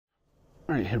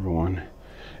Alright, hey everyone.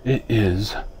 It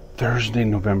is Thursday,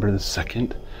 November the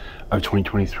 2nd of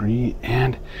 2023,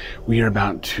 and we are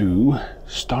about to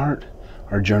start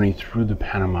our journey through the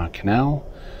Panama Canal,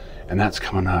 and that's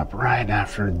coming up right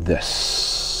after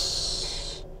this.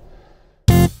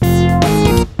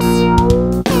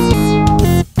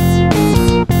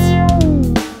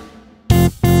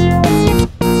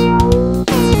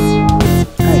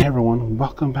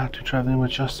 Welcome back to Traveling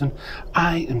with Justin.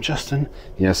 I am Justin.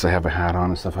 Yes, I have a hat on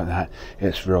and stuff like that.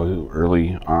 It's really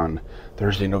early on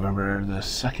Thursday, November the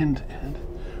 2nd, and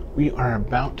we are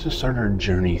about to start our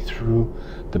journey through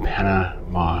the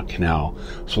Panama Canal.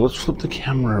 So let's flip the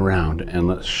camera around and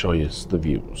let's show you the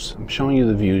views. I'm showing you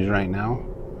the views right now.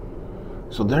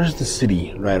 So there's the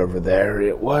city right over there.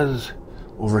 It was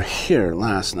over here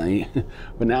last night,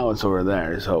 but now it's over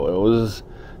there. So it was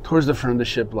towards the front of the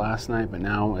ship last night, but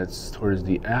now it's towards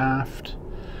the aft.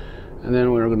 And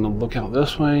then we're going to look out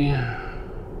this way.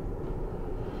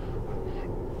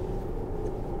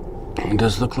 It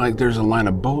does look like there's a line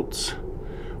of boats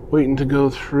waiting to go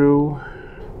through.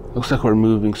 Looks like we're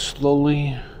moving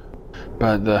slowly,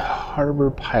 but the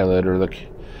harbor pilot, or the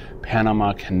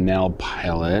Panama Canal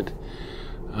pilot,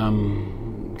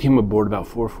 came aboard about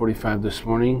 4:45 this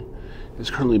morning.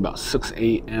 It's currently about 6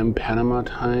 a.m. Panama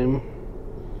time.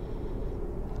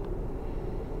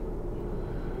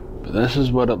 But this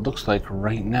is what it looks like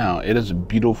right now. It is a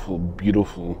beautiful,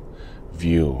 beautiful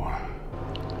view.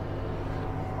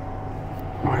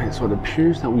 Alright, so it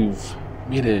appears that we've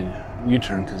made a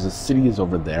U-turn because the city is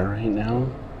over there right now.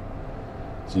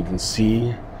 So you can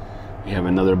see we have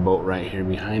another boat right here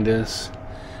behind us.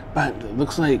 But it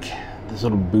looks like this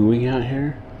little buoy out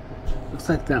here, looks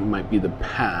like that might be the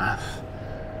path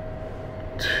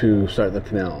to start the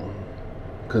canal,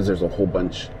 because there's a whole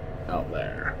bunch out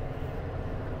there.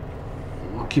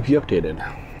 I'll keep you updated.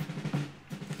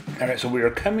 All right, so we are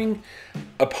coming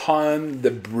upon the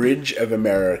Bridge of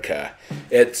America.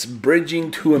 It's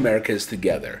bridging two Americas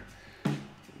together.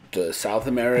 To South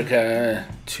America,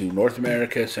 to North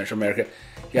America, Central America.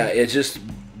 Yeah, it's just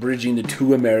bridging the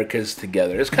two Americas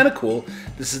together. It's kind of cool.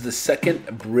 This is the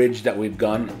second bridge that we've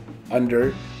gone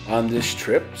under on this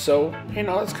trip. So, you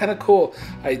know, it's kind of cool.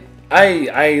 I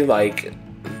like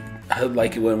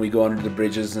it when we go under the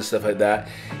bridges and stuff like that.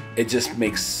 It just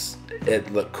makes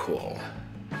it look cool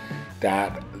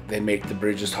that they make the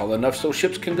bridges tall enough so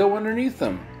ships can go underneath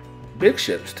them. Big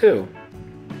ships too,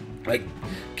 like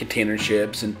container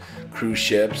ships and cruise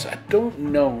ships. I don't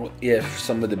know if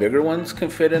some of the bigger ones can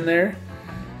fit in there.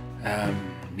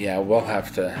 Yeah, we'll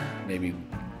have to maybe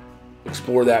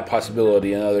explore that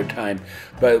possibility another time.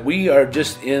 But we are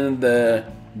just in the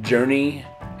journey,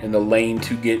 in the lane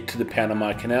to get to the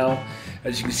Panama Canal.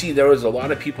 As you can see, there was a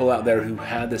lot of people out there who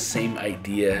had the same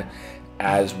idea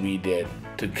as we did,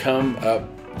 to come up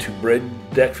to bridge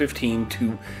deck 15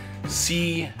 to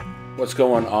see what's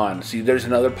going on. See, there's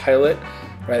another pilot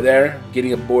right there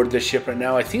getting aboard the ship right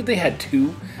now. I think they had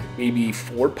 2, maybe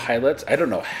 4 pilots. I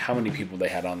don't know how many people they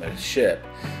had on the ship,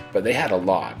 but they had a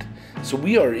lot. So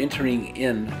we are entering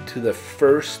into the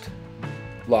first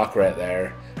lock right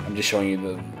there. I'm just showing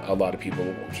you a lot of people.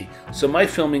 Okay, so my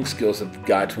filming skills have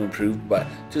got to improve, but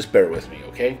just bear with me,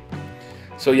 okay?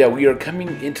 So yeah, we are coming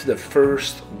into the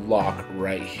first lock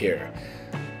right here.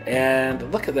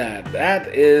 And look at that. That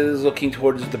is looking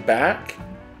towards the back.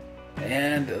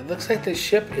 And it looks like the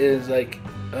ship is like,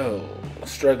 oh,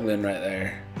 struggling right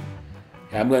there.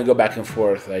 Yeah, I'm going to go back and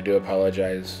forth. I do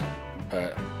apologize.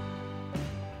 But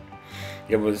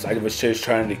I was just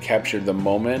trying to capture the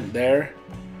moment there,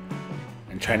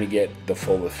 and trying to get the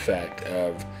full effect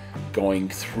of going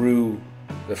through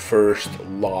the first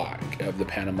lock of the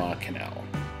Panama Canal.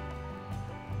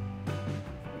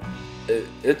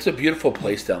 It's a beautiful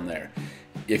place down there.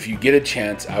 If you get a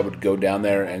chance, I would go down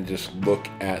there and just look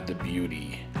at the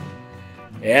beauty.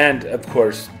 And of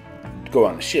course, go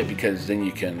on the ship, because then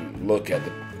you can look at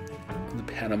the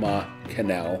Panama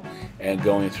Canal and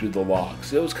going through the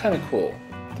locks. It was kind of cool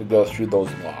to go through those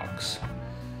locks.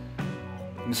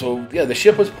 And so, yeah, the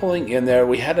ship was pulling in there.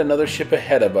 We had another ship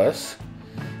ahead of us.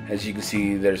 As you can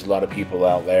see, there's a lot of people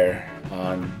out there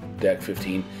on deck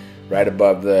 15, right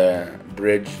above the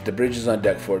bridge. The bridge is on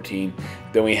deck 14.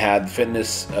 Then we had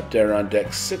fitness up there on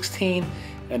deck 16,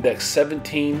 and deck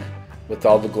 17 with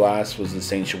all the glass was the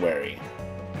sanctuary.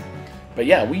 But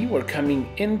yeah, we were coming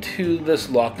into this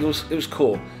lock. It was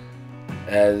cool,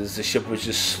 as the ship was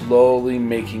just slowly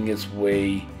making its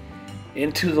way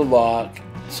into the lock,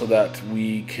 so that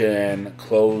we can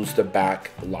close the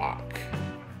back lock,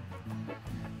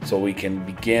 so we can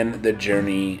begin the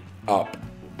journey up.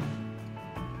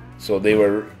 So they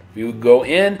were We would go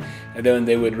in, and then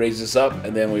they would raise us up,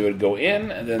 and then we would go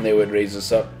in, and then they would raise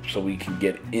us up so we can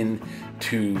get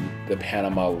into the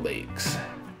Panama Lakes.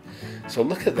 So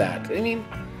look at that. I mean,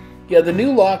 yeah, the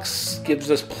new locks gives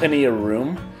us plenty of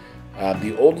room.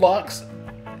 The old locks,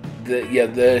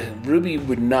 the Ruby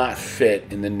would not fit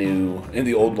in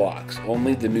the old locks.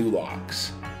 Only the new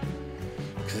locks,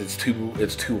 because it's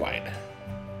too wide.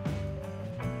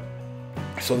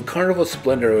 So the Carnival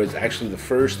Splendor was actually the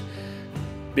first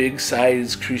big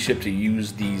size cruise ship to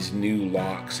use these new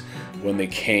locks when they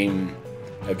came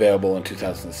available in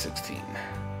 2016.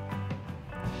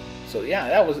 So yeah,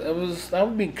 that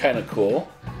would be kind of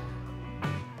cool.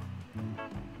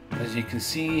 As you can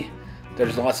see,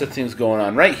 there's lots of things going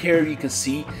on. Right here you can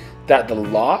see that the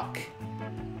lock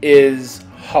is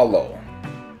hollow.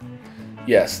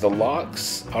 Yes, the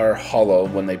locks are hollow.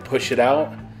 When they push it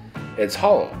out, it's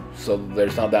hollow. So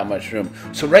there's not that much room.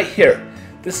 So right here,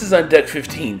 this is on deck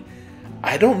 15.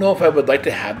 I don't know if I would like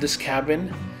to have this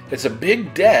cabin. It's a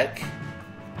big deck,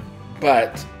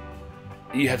 but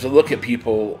you have to look at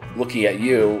people looking at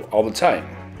you all the time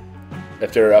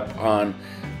if they're up on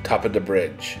top of the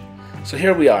bridge. So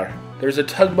here we are. There's a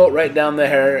tugboat right down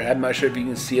there. I'm not sure if you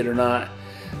can see it or not,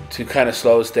 to kind of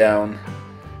slow us down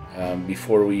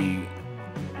before we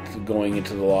going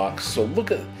into the locks. So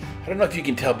look at, I don't know if you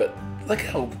can tell, but look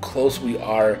how close we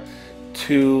are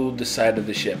to the side of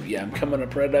the ship. Yeah, I'm coming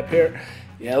up right up here.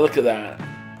 Yeah, look at that.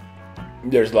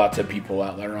 There's lots of people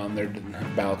out there on their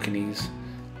balconies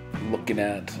looking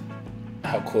at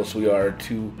how close we are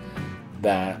to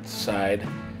that side.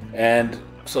 And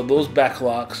so those back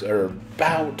locks are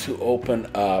about to open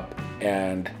up,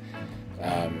 and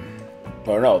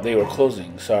or no, they were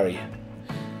closing, sorry.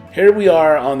 Here we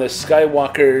are on the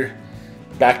Skywalker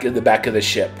back of the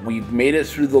ship. We've made it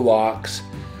through the locks.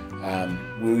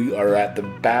 We are at the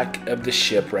back of the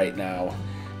ship right now,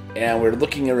 and we're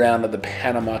looking around at the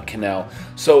Panama Canal.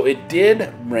 So it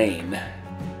did rain.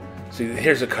 So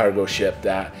here's a cargo ship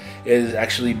that is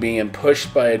actually being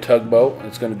pushed by a tugboat.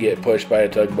 It's going to get pushed by a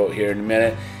tugboat here in a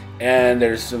minute, and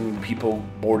there's some people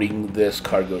boarding this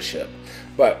cargo ship.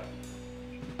 But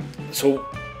so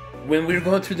when we were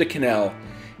going through the canal,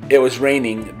 it was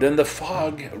raining. Then the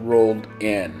fog rolled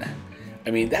in.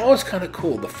 I mean, that was kind of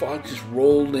cool. The fog just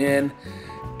rolled in,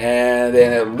 and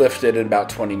then it lifted in about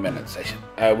 20 minutes.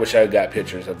 I wish I got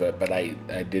pictures of it, but I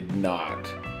did not.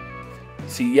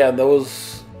 See, yeah,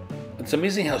 it's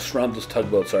amazing how strong those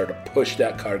tugboats are to push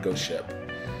that cargo ship.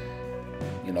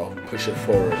 You know, push it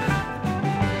forward.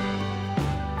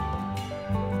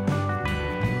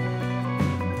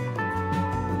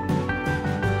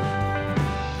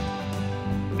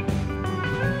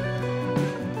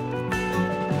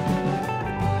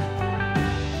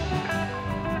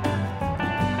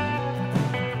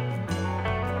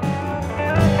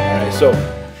 So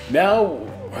now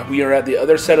we are at the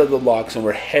other side of the locks, and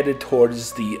we're headed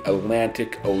towards the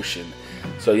Atlantic Ocean.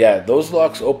 So yeah, those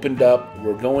locks opened up.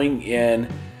 We're going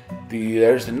in.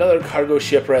 There's another cargo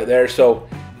ship right there. So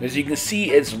as you can see,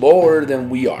 it's lower than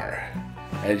we are.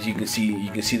 As you can see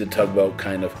the tugboat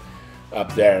kind of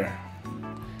up there.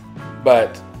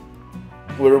 But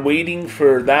we're waiting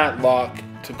for that lock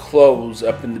to close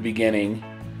up in the beginning,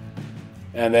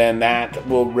 and then that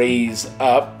will raise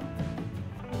up.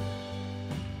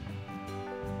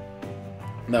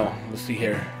 No, let's see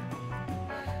here.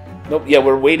 Nope, yeah,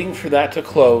 we're waiting for that to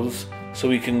close so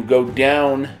we can go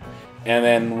down, and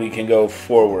then we can go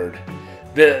forward.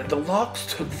 The locks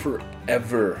took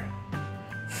forever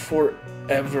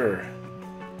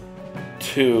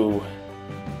to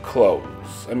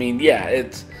close. I mean, yeah,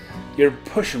 you're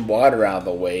pushing water out of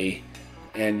the way,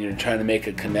 and you're trying to make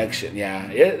a connection.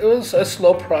 Yeah, it was a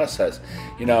slow process.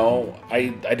 You know, I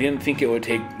didn't think it would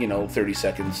take, 30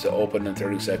 seconds to open and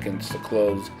 30 seconds to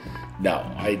close. No,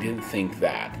 I didn't think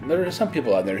that. There are some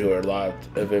people out there who are a lot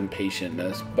of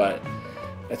impatientness, but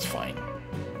that's fine.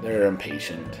 They're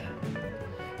impatient.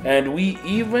 And we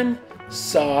even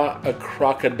saw a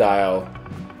crocodile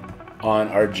on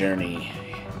our journey.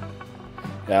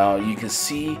 Now, you can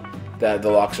see that the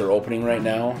locks are opening right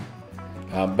now.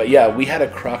 But yeah, we had a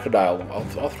crocodile.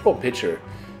 I'll throw a picture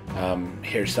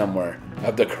here somewhere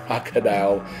of the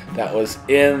crocodile that was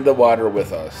in the water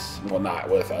with us. Well, not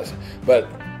with us, but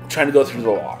trying to go through the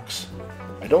locks.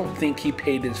 I don't think he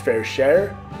paid his fair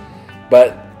share,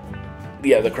 but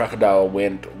yeah, the crocodile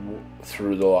went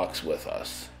through the locks with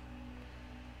us.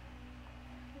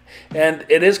 And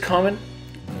it is common.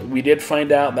 We did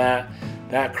find out that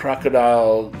that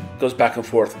crocodile goes back and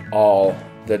forth all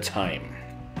the time.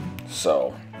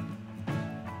 So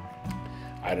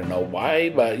I don't know why,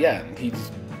 but yeah,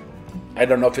 I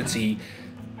don't know if it's he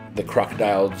the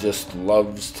crocodile just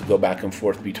loves to go back and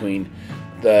forth between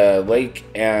the lake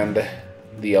and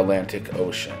the Atlantic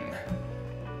Ocean.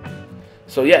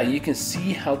 So yeah, you can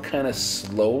see how kind of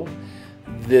slow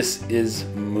this is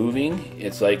moving.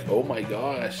 It's like, oh my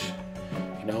gosh,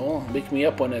 you know, wake me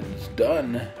up when it's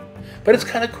done. But it's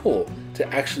kind of cool to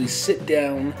actually sit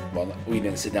down, well, we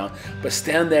didn't sit down, but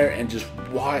stand there and just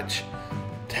watch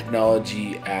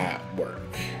technology at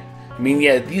work. I mean,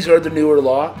 yeah, these are the newer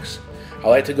locks. I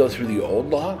like to go through the old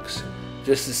locks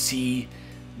just to see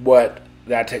what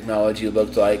that technology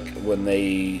looked like when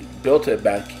they built it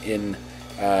back in,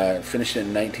 finished it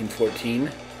in 1914.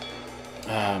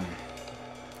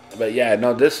 But yeah,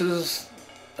 no, this is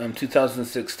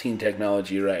 2016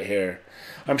 technology right here.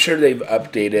 I'm sure they've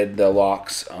updated the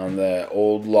locks on the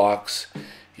old locks.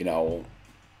 You know,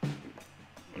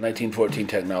 1914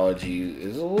 technology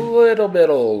is a little bit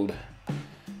old,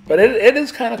 but it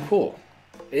is kind of cool.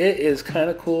 It is kind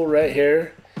of cool right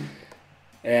here.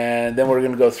 And then we're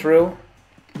going to go through.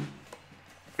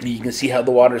 You can see how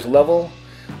the water's level.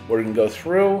 We're going to go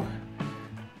through.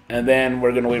 And then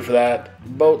we're going to wait for that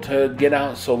boat to get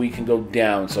out so we can go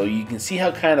down. So you can see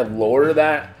how kind of lower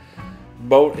that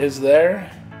boat is there.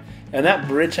 And that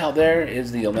bridge out there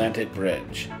is the Atlantic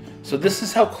Bridge. So this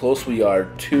is how close we are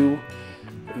to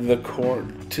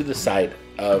the side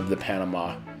of the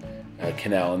Panama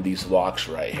Canal and these locks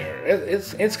right here.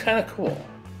 It's kind of cool.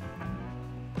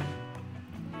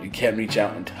 You can't reach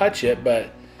out and touch it, but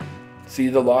see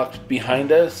the lock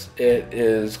behind us? It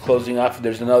is closing off.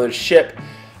 There's another ship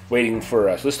waiting for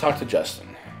us. Let's talk to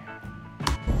Justin.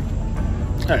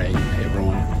 Alright, hey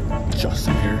everyone,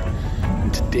 Justin here.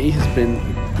 And today has been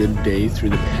a good day through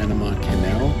the Panama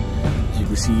Canal. As you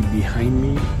can see behind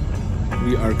me,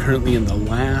 we are currently in the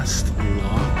last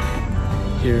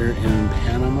lock here in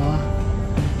Panama.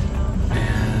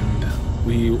 And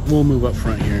we will move up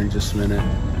front here in just a minute.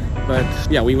 But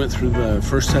yeah, we went through the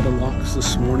first set of locks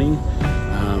this morning.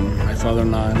 My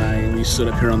father-in-law and I, we stood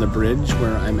up here on the bridge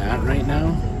where I'm at right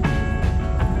now.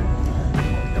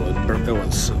 It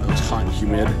was hot and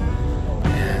humid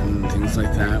and things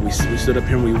like that. We stood up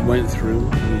here and we went through.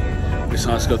 We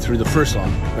saw us go through the first lock,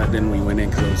 but then we went in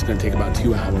because it was going to take about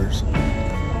 2 hours.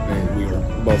 And we were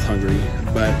both hungry.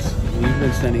 But we've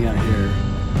been standing out here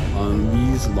on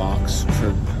these locks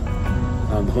for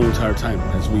the whole entire time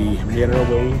as we made our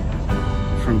way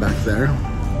from back there.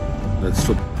 Let's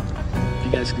flip. If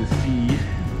you guys can see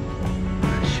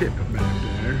that ship back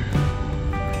there.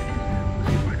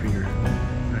 Let's use my finger.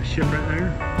 That ship right there.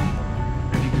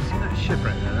 If you can see that ship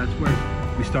right there, that's where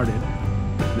we started.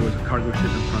 There was a cargo ship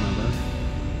in front of us.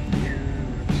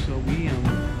 And so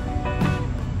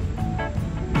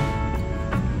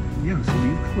so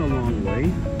we've come a long way.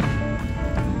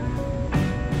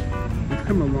 We've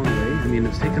come a long way. I mean,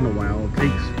 it's taken a while. It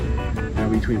takes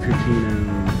between 15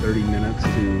 and 30 minutes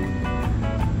to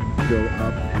go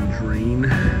up and drain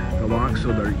the lock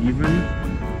so they're even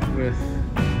with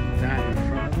that in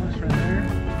front of us right there.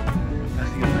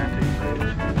 That's the Atlantic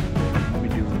Bridge. I'll be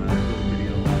doing a little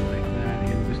video like that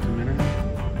in just a minute.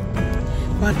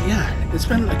 But yeah, it's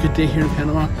been a good day here in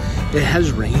Panama. It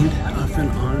has rained off and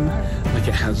on, like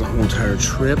it has the whole entire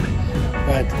trip,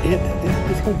 but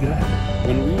it's been good.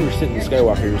 When we were sitting in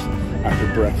Skywalkers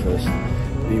after breakfast,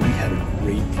 we had a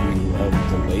great view of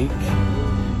the lake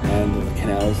and the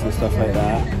canals and stuff like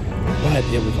that. But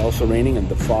it was also raining and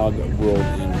the fog rolled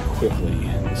in quickly.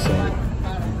 And so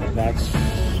that's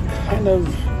kind of,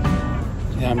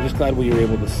 I'm just glad we were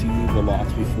able to see the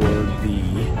locks before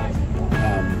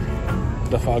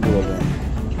the fog rolled in.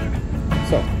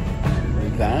 So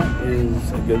that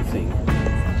is a good thing.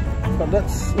 But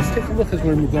let's take a look as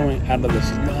we're going out of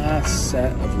this last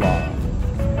set of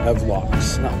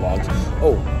locks, not logs.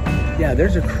 Oh, yeah,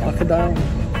 there's a crocodile.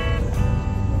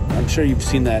 I'm sure you've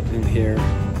seen that in here,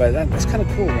 but that's kind of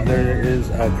cool. There is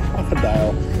a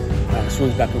crocodile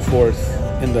swings back and forth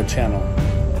in the channel.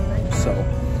 So,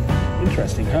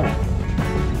 interesting, huh?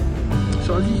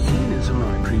 So as you've seen in some of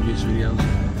my previous videos,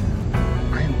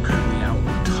 I am currently out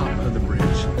on top of the bridge.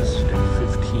 This is deck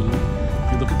 15.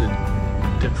 If you look at the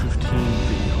deck 15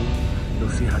 video, you'll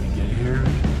see how to get here.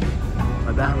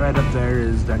 But that right up there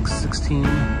is deck 16.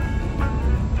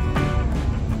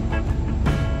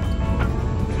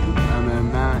 And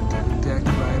then that deck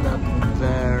right up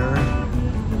there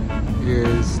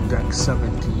is deck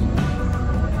 17.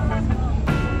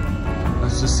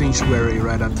 That's the sanctuary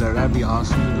right up there. That'd be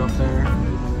awesome to go up there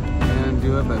and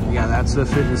do it. But yeah, that's the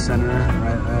fitness center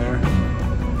right there.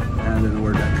 And then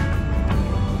we're deck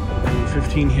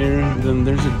 15 here. And then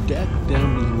there's a deck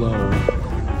down below.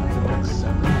 Deck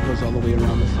 7 goes all the way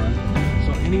around the front.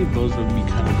 So any of those would be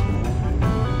kind of cool.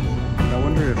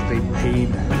 wonder if they paid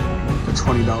the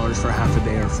 $20 for half a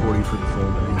day or $40 for the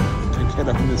full day to get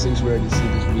up in this sanctuary to see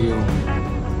this view.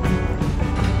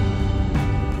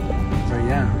 So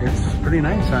yeah, it's pretty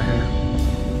nice out here.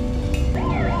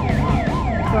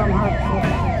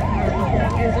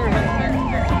 Is her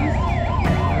husband deceased?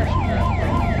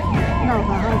 No,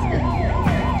 her husband.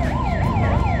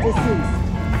 Deceased.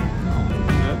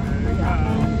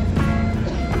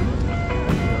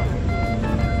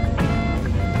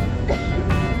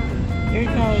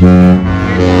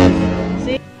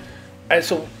 Alright,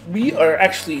 so we are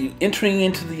actually entering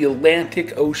into the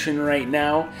Atlantic Ocean right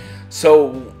now.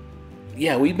 So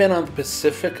yeah, we've been on the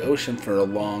Pacific Ocean for a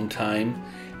long time,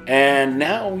 and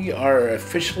now we are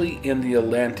officially in the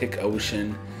Atlantic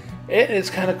Ocean. It is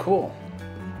kind of cool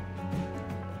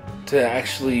to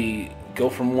actually go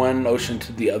from one ocean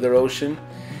to the other ocean,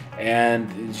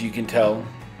 and as you can tell,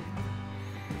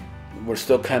 we're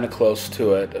still kind of close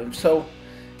to it. So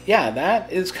yeah,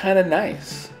 that is kind of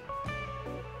nice.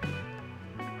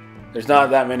 There's not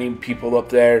that many people up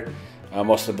there.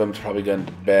 Most of them's probably gone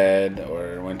to bed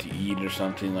or went to eat or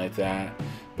something like that.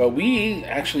 But we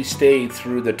actually stayed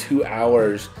through the 2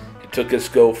 hours it took us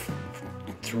go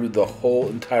through the whole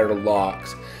entire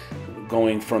locks,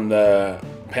 going from the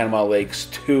Panama Lakes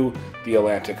to the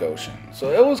Atlantic Ocean.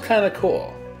 So it was kind of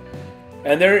cool.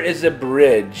 And there is a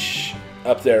bridge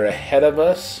up there ahead of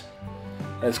us.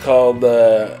 It's called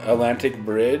the Atlantic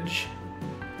Bridge.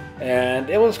 And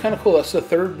it was kind of cool. That's the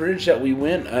third bridge that we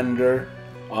went under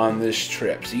on this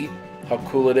trip. See how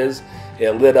cool it is?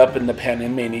 It lit up in the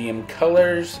Panamanian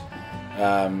colors.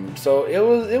 So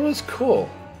it was cool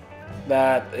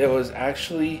that it was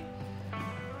actually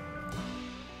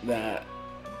that.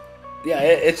 Yeah,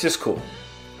 it's just cool.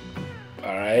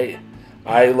 All right,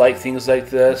 I like things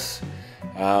like this.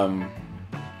 My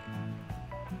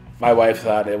wife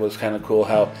thought it was kind of cool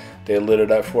how they lit it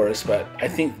up for us, but I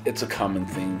think it's a common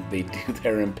thing they do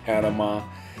there in Panama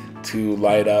to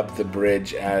light up the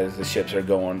bridge as the ships are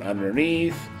going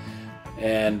underneath.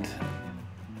 And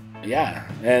yeah,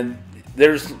 and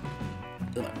there's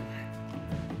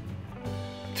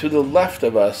to the left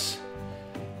of us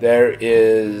there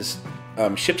is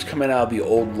ships coming out of the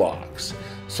old locks.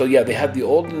 So yeah, they had the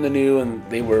old and the new, and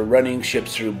they were running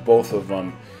ships through both of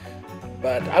them.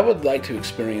 But I would like to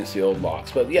experience the old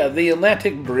locks. But yeah, the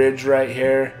Atlantic Bridge right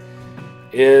here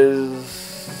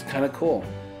is kind of cool.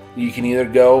 You can either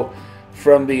go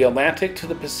from the Atlantic to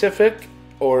the Pacific,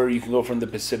 or you can go from the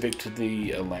Pacific to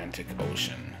the Atlantic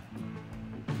Ocean.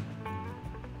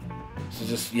 So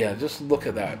just look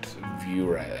at that view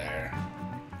right there.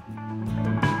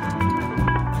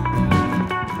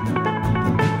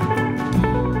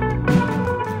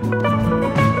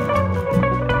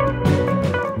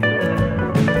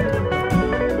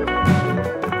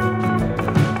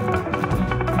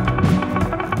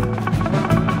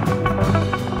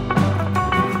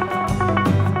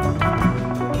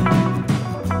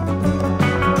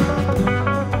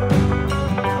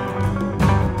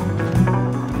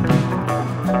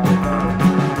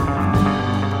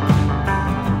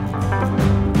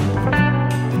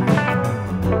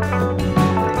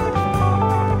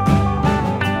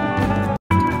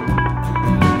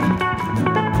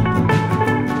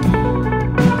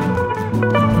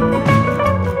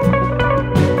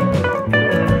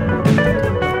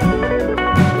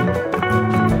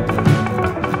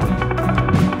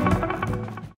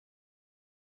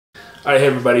 Alright, hey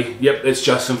everybody. Yep, it's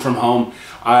Justin from home.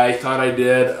 I thought I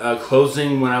did a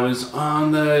closing when I was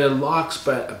on the locks,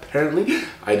 but apparently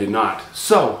I did not.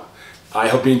 So, I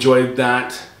hope you enjoyed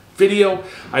that video.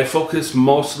 I focused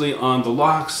mostly on the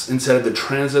locks instead of the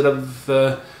transit of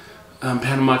the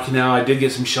Panama Canal. I did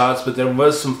get some shots, but there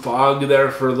was some fog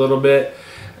there for a little bit.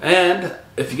 And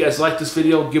if you guys like this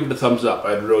video, give it a thumbs up.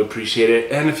 I'd really appreciate it.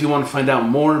 And if you want to find out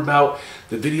more about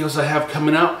the videos I have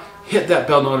coming out, hit that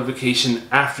bell notification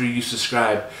after you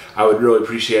subscribe. I would really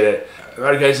appreciate it.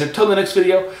 Alright guys, until the next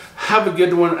video, have a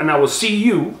good one, and I will see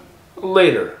you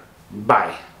later.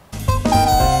 Bye.